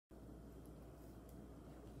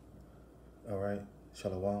All right,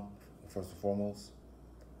 Shalom. First and foremost,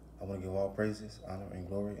 I want to give all praises, honor, and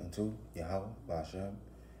glory unto Yahweh, Ba'ashem,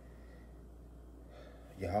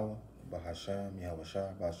 Yahweh, Bahashem, Yahweh Shah,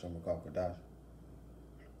 Ba'ashem, Rakal Kadash,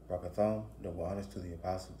 Rakatham, double honors to the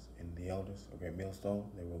apostles and the elders, a great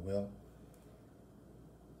millstone, they were well.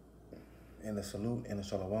 And the salute and the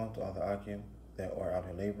shalom to all the Akim that are out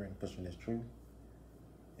here laboring, pushing this truth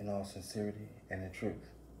in all sincerity and in truth.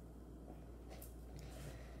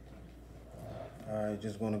 All right,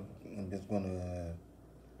 just gonna go in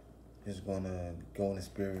the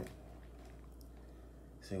spirit,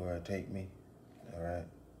 see where it take me. All right.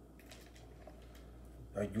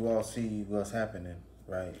 You all see what's happening,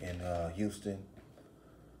 right, in Houston,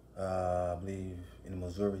 I believe in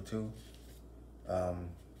Missouri too.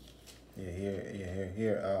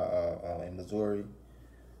 Here in Missouri,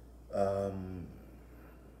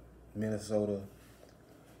 Minnesota,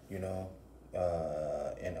 you know,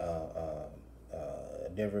 in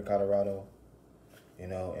Denver, Colorado, you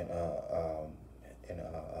know, in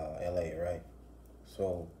LA, right?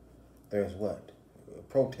 So there's what?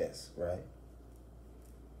 Protests, right?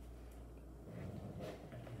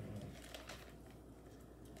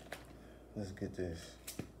 Let's get this,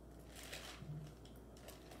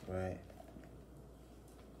 right?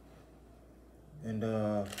 And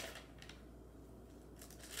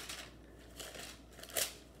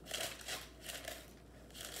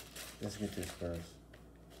let's get this first,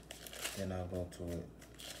 then I'll go to it.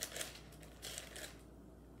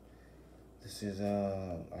 This is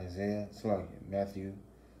Isaiah, it's like Matthew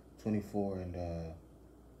 24 and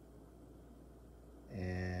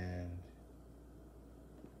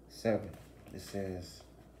 7. It says,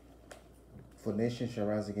 "For nation shall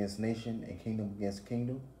rise against nation, and kingdom against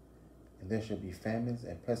kingdom, and there shall be famines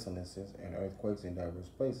and pestilences and earthquakes in diverse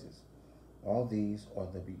places. All these are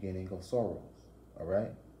the beginning of sorrows." All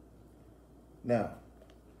right. Now,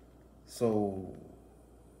 so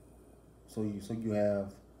you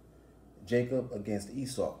have Jacob against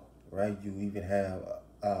Esau, right? You even have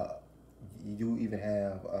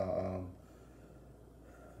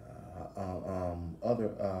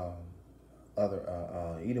other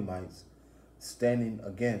Edomites standing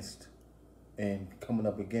against and coming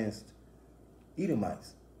up against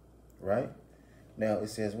Edomites, right? Now it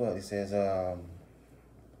says what? It says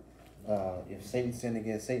if Satan sinned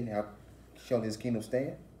against Satan, how shall his kingdom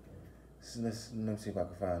stand? So let me see if I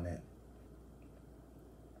can find that.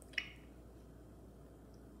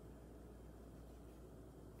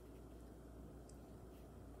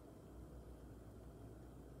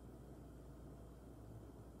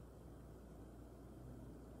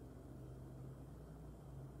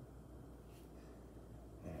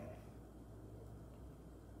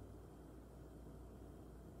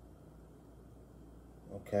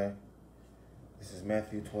 Okay. This is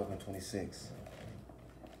Matthew 12 and 26.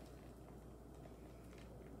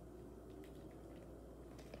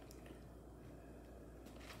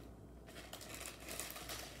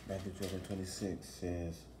 Matthew 12 and 26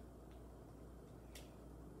 says,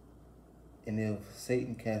 "And if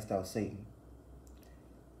Satan cast out Satan,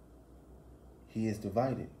 he is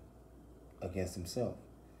divided against himself.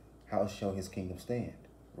 How shall his kingdom stand?"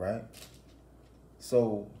 Right?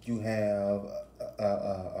 So you have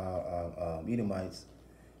Edomites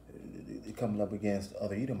coming up against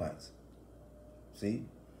other Edomites. See,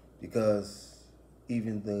 because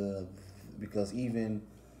even the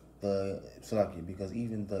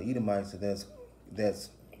Edomites that's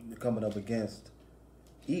coming up against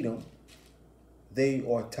Edom, they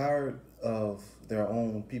are tired of their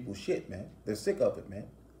own people's shit, man. They're sick of it, man.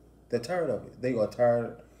 They're tired of it. They are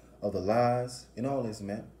tired of the lies and all this,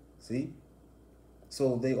 man. See?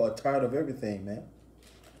 So they are tired of everything, man.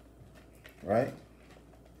 Right?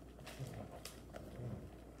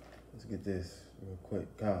 Let's get this real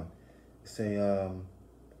quick. Come. Say,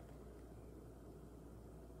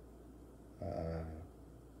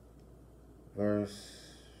 verse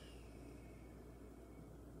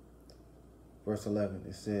 11,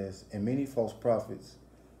 it says, "And many false prophets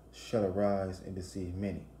shall arise and deceive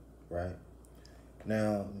many." Right?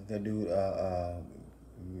 Now, that dude,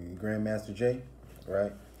 Grandmaster Jay,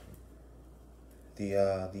 right? The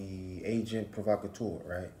agent provocateur,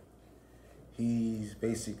 right? He's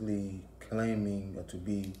basically claiming to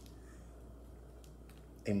be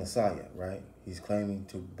a Messiah, right? He's claiming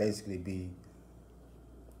to basically be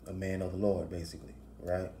a man of the Lord, basically,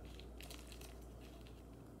 right?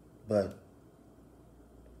 But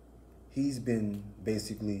he's been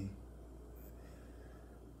basically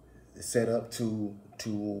set up to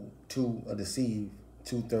deceive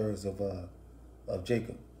 2/3 of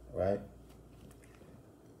Jacob, right?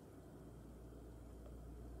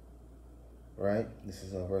 right? This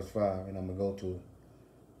is verse 5, and I'm going to go to it.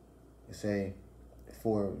 It say,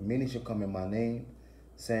 for many shall come in my name,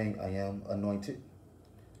 saying, I am anointed,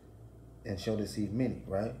 and shall deceive many,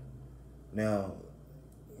 right? Now,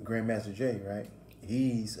 Grandmaster Jay, right?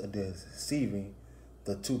 He's deceiving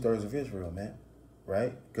the 2/3 of Israel, man,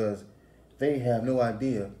 right? Because they have no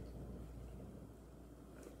idea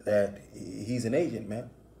that he's an agent,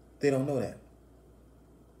 man. They don't know that,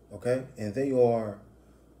 okay? And they are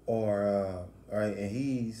all right, and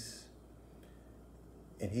he's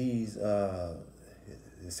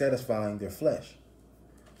satisfying their flesh,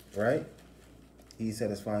 right? He's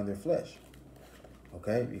satisfying their flesh,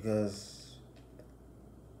 okay? Because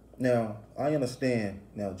now I understand,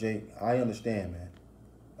 now Jake, I understand, man.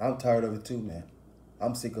 I'm tired of it too, man.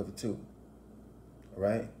 I'm sick of it too,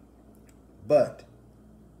 right? But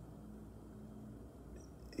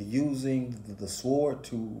using the sword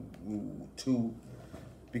to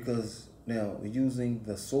because now using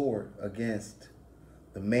the sword against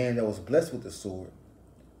the man that was blessed with the sword,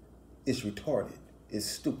 it's retarded. It's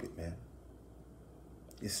stupid, man.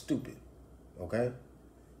 It's stupid. Okay?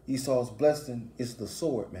 Esau's blessing is the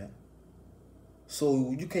sword, man.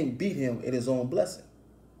 So you can't beat him at his own blessing.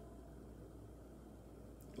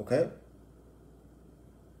 Okay?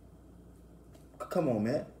 Come on,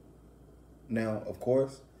 man. Now, of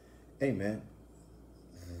course, hey, man,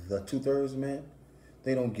 the 2/3, man,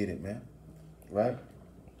 they don't get it, man. Right?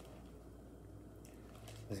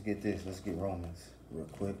 Let's get this. Let's get Romans real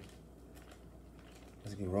quick.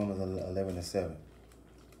 Let's get Romans 11:7.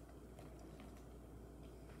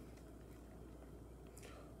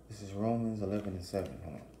 This is Romans 11:7.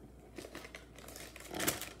 Hold on.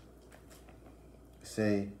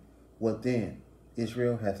 Say, what then?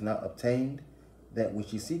 Israel hath not obtained that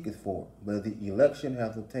which he seeketh for, but the election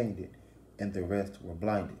hath obtained it, and the rest were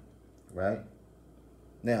blinded. Right?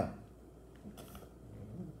 Now,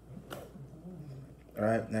 all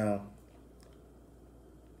right, now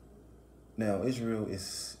Israel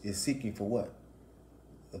is seeking for what?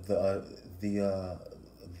 The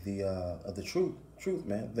truth,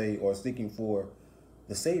 man. They are seeking for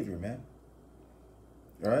the Savior, man.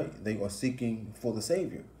 All right, they are seeking for the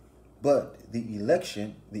Savior, but the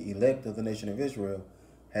election, the elect of the nation of Israel,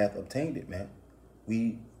 hath obtained it, man.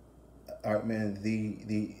 We, all right, man.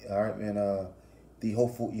 The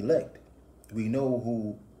hopeful elect. We know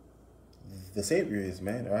who the Savior is,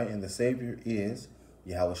 man. All right, and the Savior is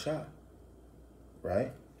Yahweh Shai.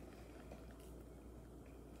 Right?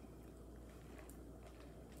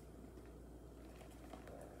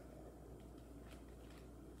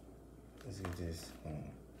 Let's get this.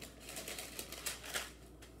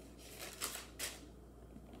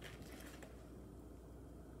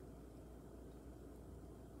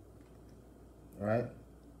 All right?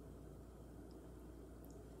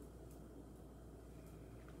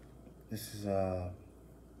 This is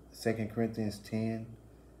 2 Corinthians 10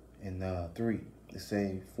 and 3. It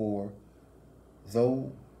say, for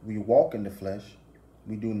though we walk in the flesh,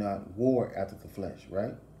 we do not war after the flesh,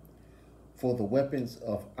 right? For the weapons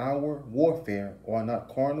of our warfare are not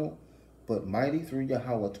carnal, but mighty through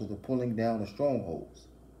Yahweh to the pulling down of strongholds.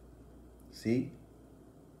 See?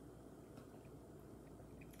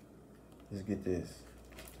 Let's get this.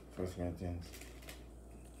 1 Corinthians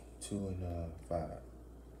 2 and 5.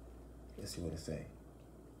 Let's see what it say.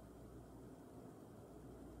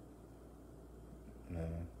 No.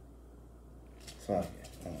 Sorry.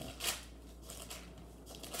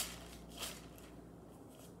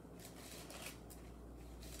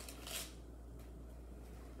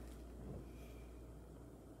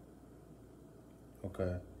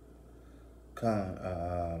 Okay.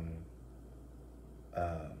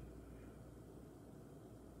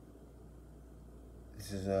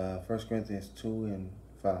 This is 1 Corinthians 2 and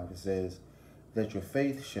 5. It says that your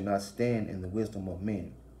faith should not stand in the wisdom of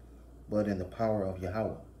men, but in the power of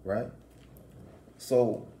Yahweh, right?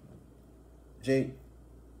 So, Jake,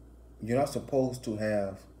 you're not supposed to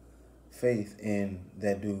have faith in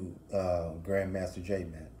that dude, Grandmaster Jay,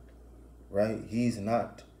 man, right? He's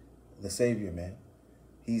not the Savior, man.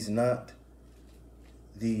 He's not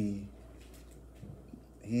the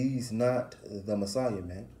Messiah,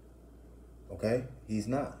 man. Okay? He's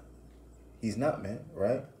not, man,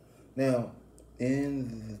 right? Now,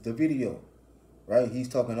 in the video, right, he's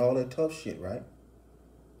talking all that tough shit, right?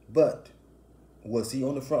 But was he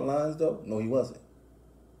on the front lines though? No, he wasn't.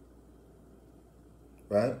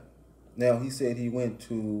 Right? Now he said he went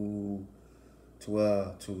to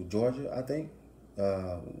Georgia, I think,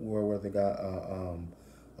 where the guy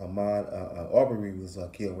Ahmaud Arbery was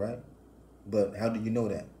killed, right? But how do you know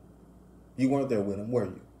that? You weren't there with him, were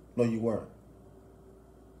you? No, you weren't.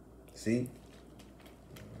 See?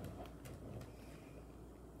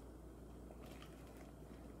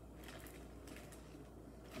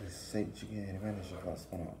 Satan should get an advantage of us.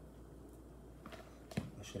 Hold on.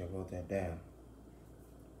 I should have wrote that down.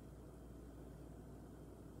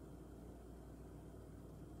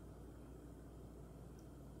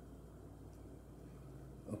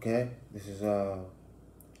 Okay, this is 2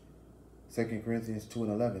 Corinthians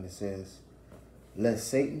 2:11. It says, lest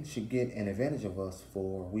Satan should get an advantage of us,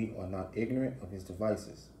 for we are not ignorant of his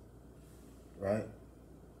devices. Right?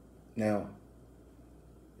 Now,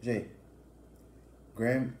 Jay,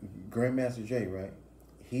 Grandmaster Jay, right?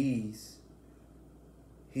 He's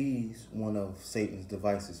one of Satan's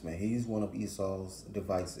devices, man. He's one of Esau's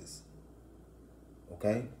devices.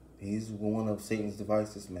 Okay? He's one of Satan's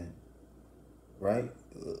devices, man. Right?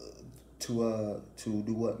 To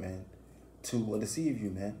do what, man? To deceive you,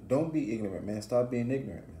 man. Don't be ignorant, man. Stop being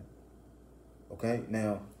ignorant, man. Okay?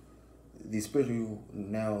 Now, the spiritual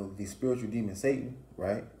demon Satan,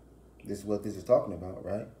 right? This is what this is talking about,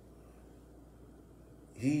 right?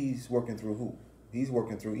 He's working through who? He's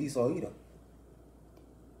working through Esau Edom.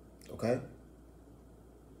 Okay?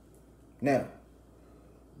 Now,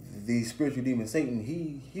 the spiritual demon Satan,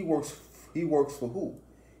 he works for who?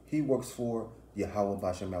 He works for Yahweh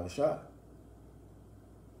Bashem Yahushua.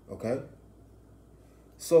 Okay?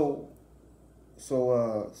 So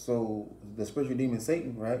the spiritual demon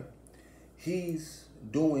Satan, right? He's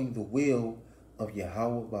doing the will of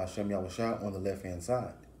Yahweh Bashem Yahushua on the left-hand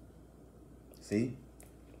side. See?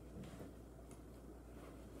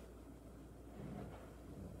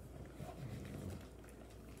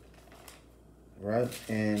 Right?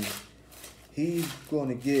 And he's going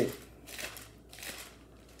to get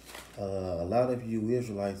a lot of you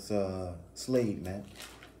Israelites slayed, man.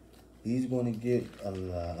 He's going to get a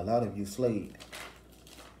lot of you slayed.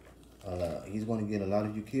 He's going to get a lot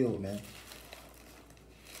of you killed, man.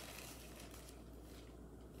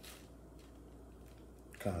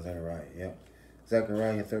 Zechariah, yep.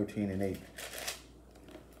 Zechariah 13:8.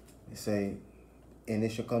 It say, and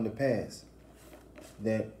it shall come to pass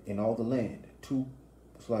that in all the land,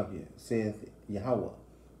 saith Yahweh,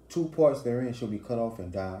 2 parts therein shall be cut off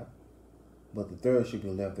and die, but the third shall be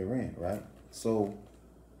left therein, right? So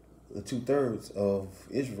the 2/3 of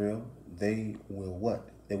Israel, they will what?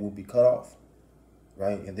 They will be cut off,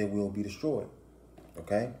 right? And they will be destroyed,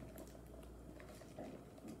 okay?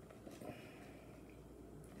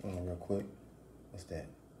 Hold on real quick. What's that?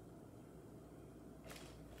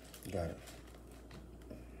 Got it.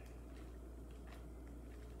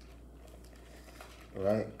 All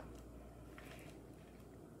right.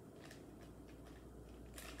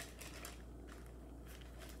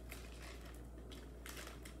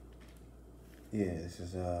 Yeah, this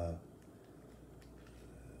is I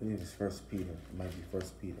believe it's 1 Peter. It might be 1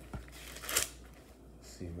 Peter. Let's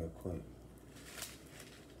see real quick.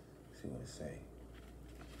 See what it say.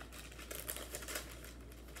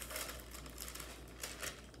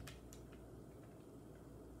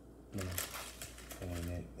 No,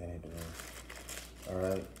 that ain't the one. All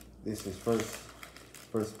right, this is First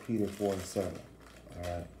Peter 4:7. All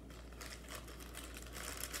right,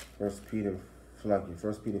 First Peter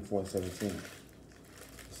 4:17.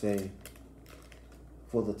 Say,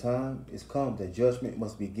 for the time is come that judgment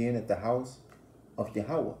must begin at the house of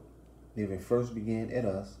Yahweh. If it first began at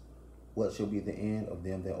us, what shall be the end of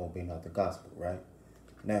them that obey not the gospel? Right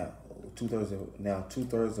now,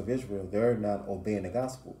 2/3 of Israel, they're not obeying the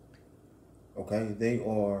gospel. Okay, they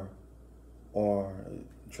are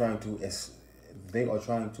trying to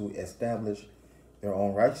establish their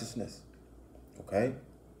own righteousness. Okay,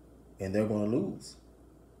 and they're going to lose.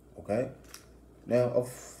 Okay, now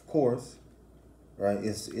of course, right?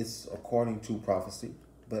 It's according to prophecy,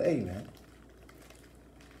 but hey, man.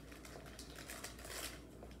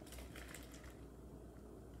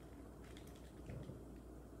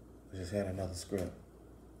 I just had another script.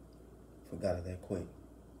 Forgot it that quick.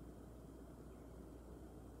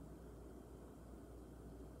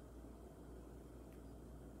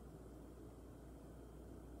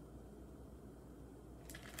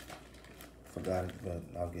 Forgot it, but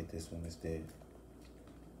I'll get this one instead.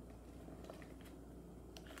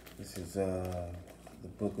 This is the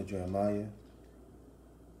book of Jeremiah. I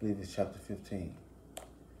believe it's chapter 15.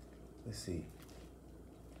 Let's see.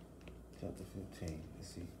 Chapter 15.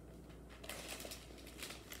 Let's see.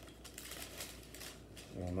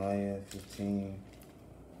 Jeremiah 15.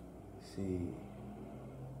 Let's see.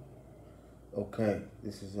 Okay,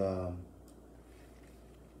 this is hold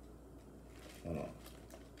on.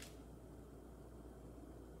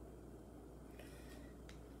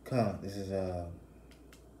 This is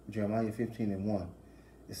Jeremiah 15:1.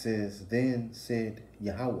 It says, then said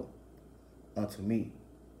Yahweh unto me,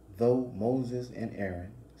 though Moses and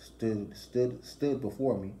Aaron stood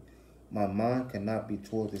before me, My mind cannot be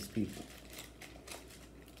toward this people.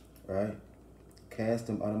 Right? Cast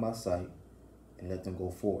them out of my sight and let them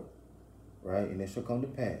go forth. Right? And it shall come to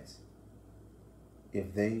pass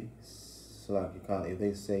if they if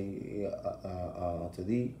they say unto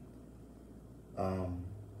thee,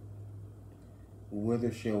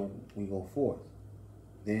 whither shall we go forth?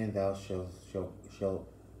 Then thou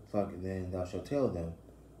then thou shalt tell them,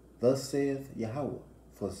 thus saith Yahweh,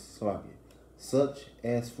 for such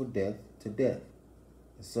as for death to death,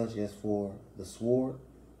 and such as for the sword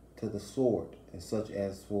to the sword, and such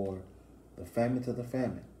as for the famine to the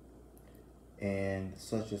famine, and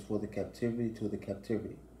such as for the captivity to the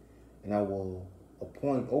captivity. And I will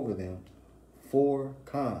appoint over them 4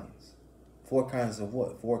 kinds. 4 kinds of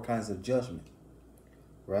what? 4 kinds of judgment.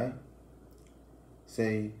 Right?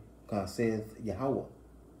 Say, God saith Yahweh,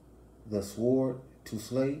 the sword to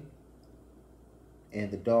slay, and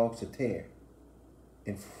the dogs to tear,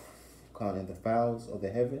 and the fowls of the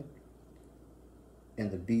heaven, and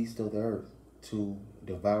the beasts of the earth to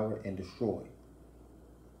devour and destroy.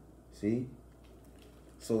 See?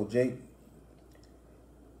 So the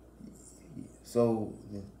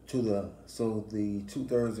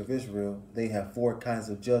 2/3 of Israel, they have 4 kinds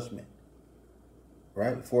of judgment.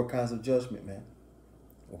 Right? 4 kinds of judgment, man.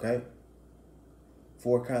 Okay?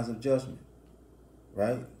 4 kinds of judgment.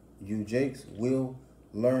 Right? You Jakes will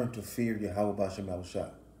learn to fear Yahweh B'Shem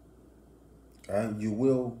Yahushua. Right? You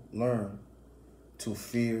will learn to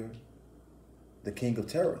fear the King of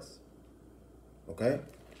Terrors. Okay?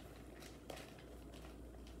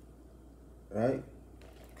 Right?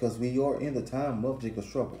 Because we are in the time of Jacob's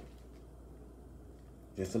trouble.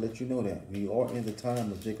 Just to let you know that. We are in the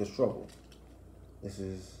time of Jacob's trouble. This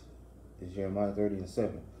is Jeremiah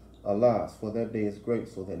 30:7. Alas, for that day is great,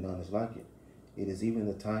 so that none is like it. It is even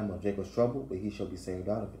the time of Jacob's trouble, but he shall be saved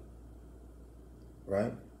out of it.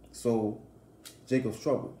 Right? So, Jacob's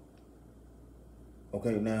trouble.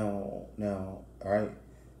 Okay, now, all right.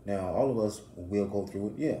 Now, all of us will go through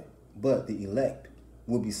it, yeah. But the elect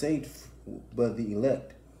will be saved. But the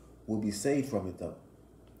elect will be saved from it, though.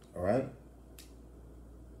 All right?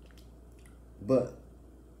 But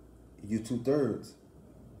you 2/3,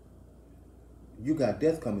 you got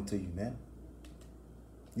death coming to you, man.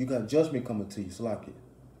 You got judgment coming to you, Salakia.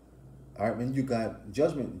 All right, man. You got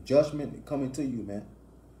judgment coming to you, man.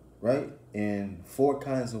 Right? And 4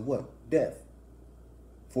 kinds of what? Death.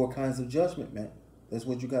 4 kinds of judgment, man. That's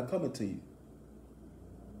what you got coming to you.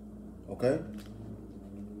 Okay?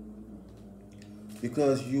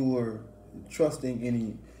 Because you were trusting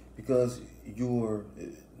in the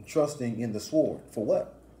sword. For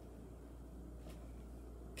what?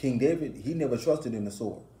 King David, he never trusted in the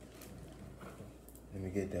sword. Let me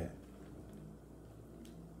get that.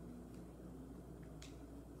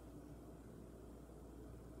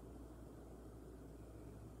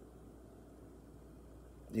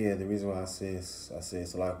 Yeah, the reason why I say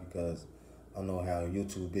it's a lot because I know how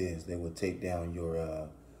YouTube is. They will take down your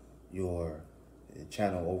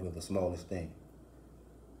channel over the smallest thing.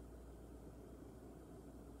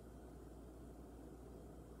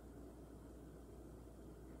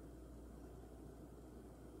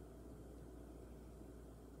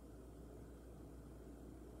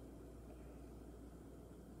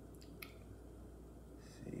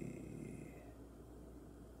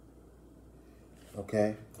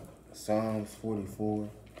 Okay, Psalms 44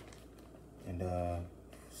 and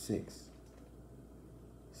 6.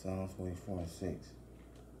 Psalms 44 and 6.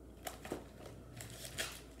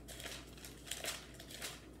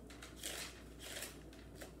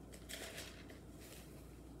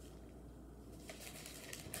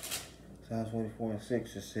 Psalms 44 and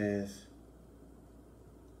 6, it says,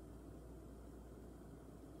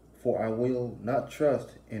 for I will not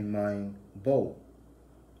trust in mine bow,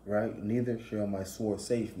 right? Neither shall my sword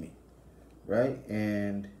save me, right?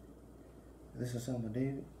 And this is Psalm of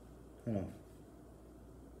David. Hold on.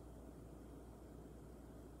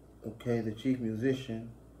 Okay, the chief musician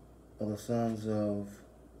of the sons of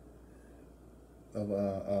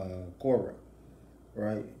Korah,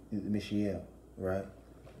 right? Mishael, right?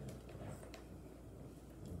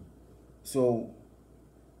 So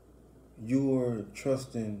you're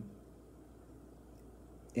trusting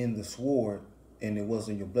in the sword and it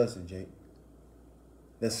wasn't your blessing, Jake.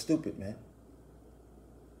 That's stupid, man.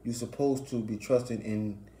 You're supposed to be trusting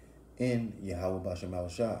in Yahweh B'Shem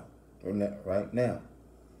Yahushua. Right now,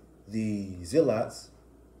 the Zealots,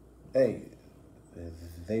 hey,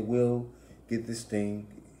 they will get this thing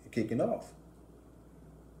kicking off.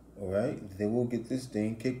 All right, they will get this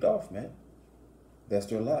thing kicked off, man. That's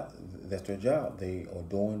their lot. That's their job. They are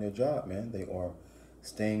doing their job, man. They are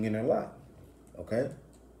staying in their lot. Okay.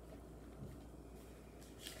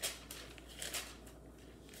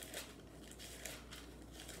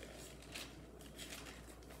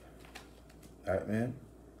 All right, man.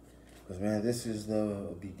 Because, man, this is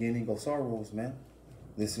the beginning of sorrows, man.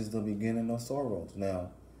 This is the beginning of sorrows.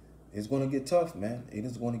 Now, it's going to get tough, man. It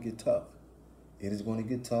is going to get tough. It is going to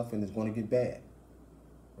get tough and it's going to get bad.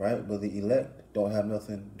 Right? But the elect don't have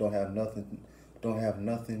nothing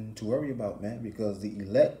to worry about, man, because the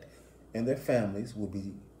elect and their families will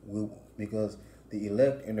be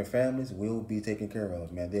taken care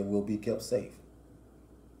of, man. They will be kept safe.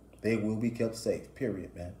 They will be kept safe,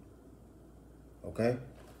 period, man. Okay?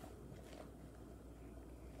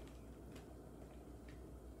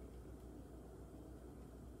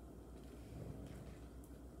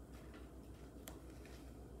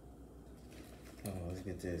 Oh, let's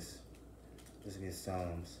get this. Let's get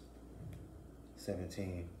Psalms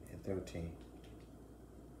 17 and 13.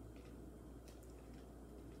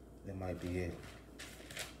 That might be it.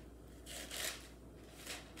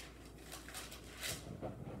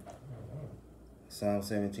 Psalm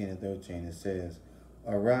 17 and 13, it says,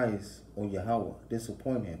 Arise, O Yahweh,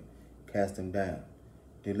 disappoint him, cast him down.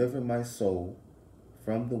 Deliver my soul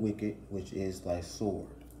from the wicked, which is thy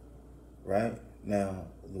sword. Right? Now,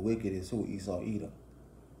 the wicked is who? Esau, Edom.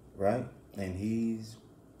 Right? And he's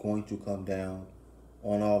going to come down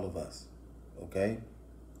on all of us. Okay?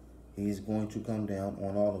 He's going to come down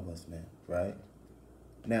on all of us, man. Right?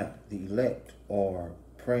 Now, the elect are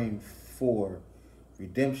praying for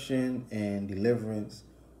redemption and deliverance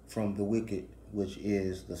from the wicked, which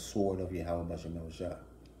is the sword of Yahweh Bashem Yahushua.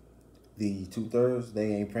 The 2/3,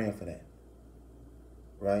 they ain't praying for that.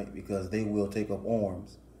 Right? Because they will take up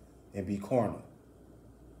arms and be carnal.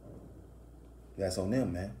 That's on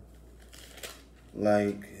them, man.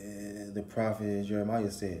 Like the prophet Jeremiah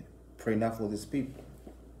said, pray not for this people.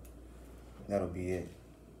 That'll be it.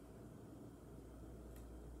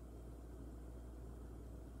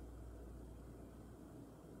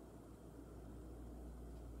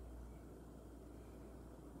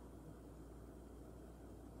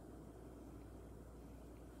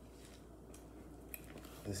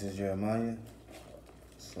 This is Jeremiah.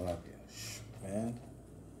 Man.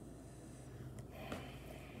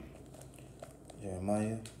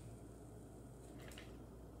 Jeremiah.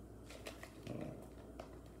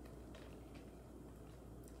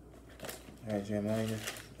 All right, Jeremiah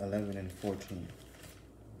 11 and 14.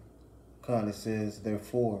 It says,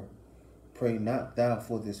 Therefore, pray not thou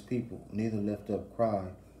for this people, neither lift up cry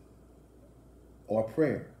or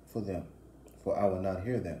prayer for them, for I will not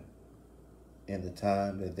hear them in the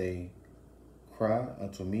time that they cry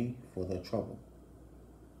unto me for their trouble.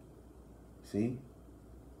 See?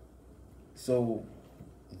 So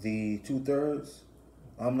the 2/3,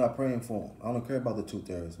 I'm not praying for them. I don't care about the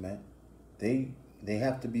 2/3, man. They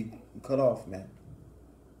have to be cut off, man.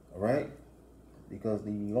 All right? Because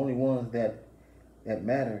the only ones that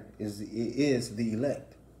matter is the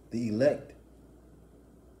elect. The elect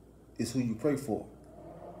is who you pray for.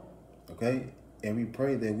 Okay? And we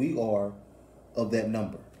pray that we are of that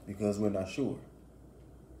number because we're not sure.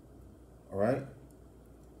 All right?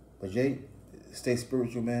 But Jay, stay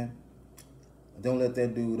spiritual, man. Don't let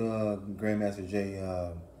that dude, Grandmaster Jay,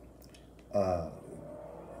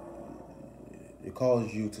 it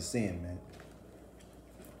calls you to sin, man.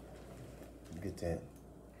 Get that.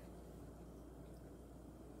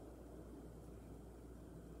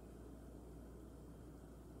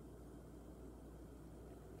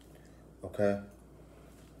 Okay.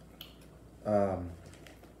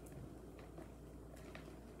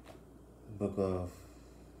 Book of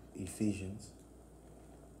Ephesians.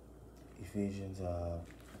 Ephesians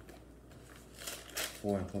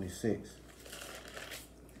 4 and 26.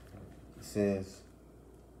 It says,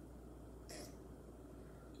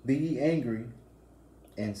 Be ye angry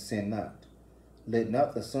and sin not. Let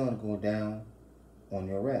not the sun go down on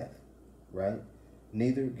your wrath, right?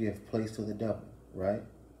 Neither give place to the devil, right?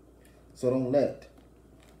 So don't let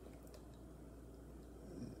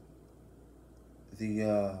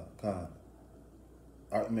the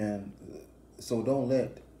so don't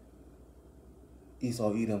let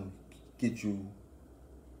Esau Edom get you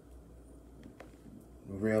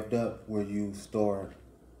revved up where you start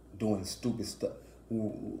doing stupid stuff,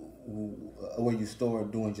 where you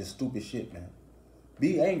start doing just stupid shit, man.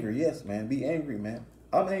 Be angry, yes, man. Be angry, man.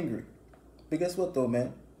 I'm angry. But guess what, though,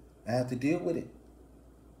 man? I have to deal with it.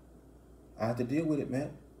 I have to deal with it,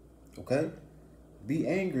 man. Okay? Be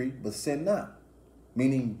angry, but sin not.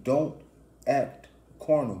 Meaning don't act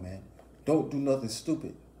carnal, man. Don't do nothing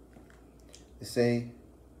stupid. It say,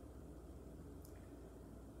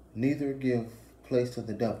 neither give place to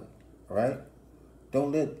the devil. All right?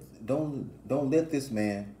 Don't let this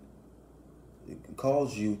man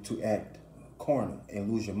cause you to act carnal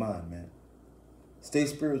and lose your mind, man. Stay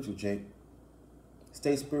spiritual, Jake.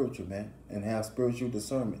 Stay spiritual, man, and have spiritual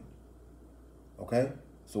discernment. Okay?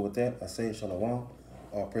 So with that, I say shalom.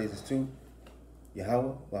 All praises to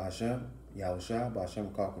Yahweh, Bahashem, Yahweh Shah,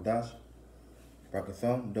 Bahashem Kakadash,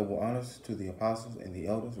 Brakathum, double honors to the apostles and the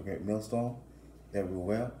elders of Great Millstone that rule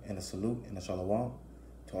well, and a salute and a shalom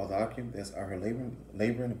to all the Akim that's out here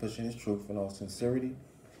laboring and pushing his truth in all sincerity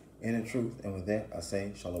and in truth. And with that, I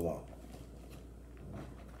say shalom.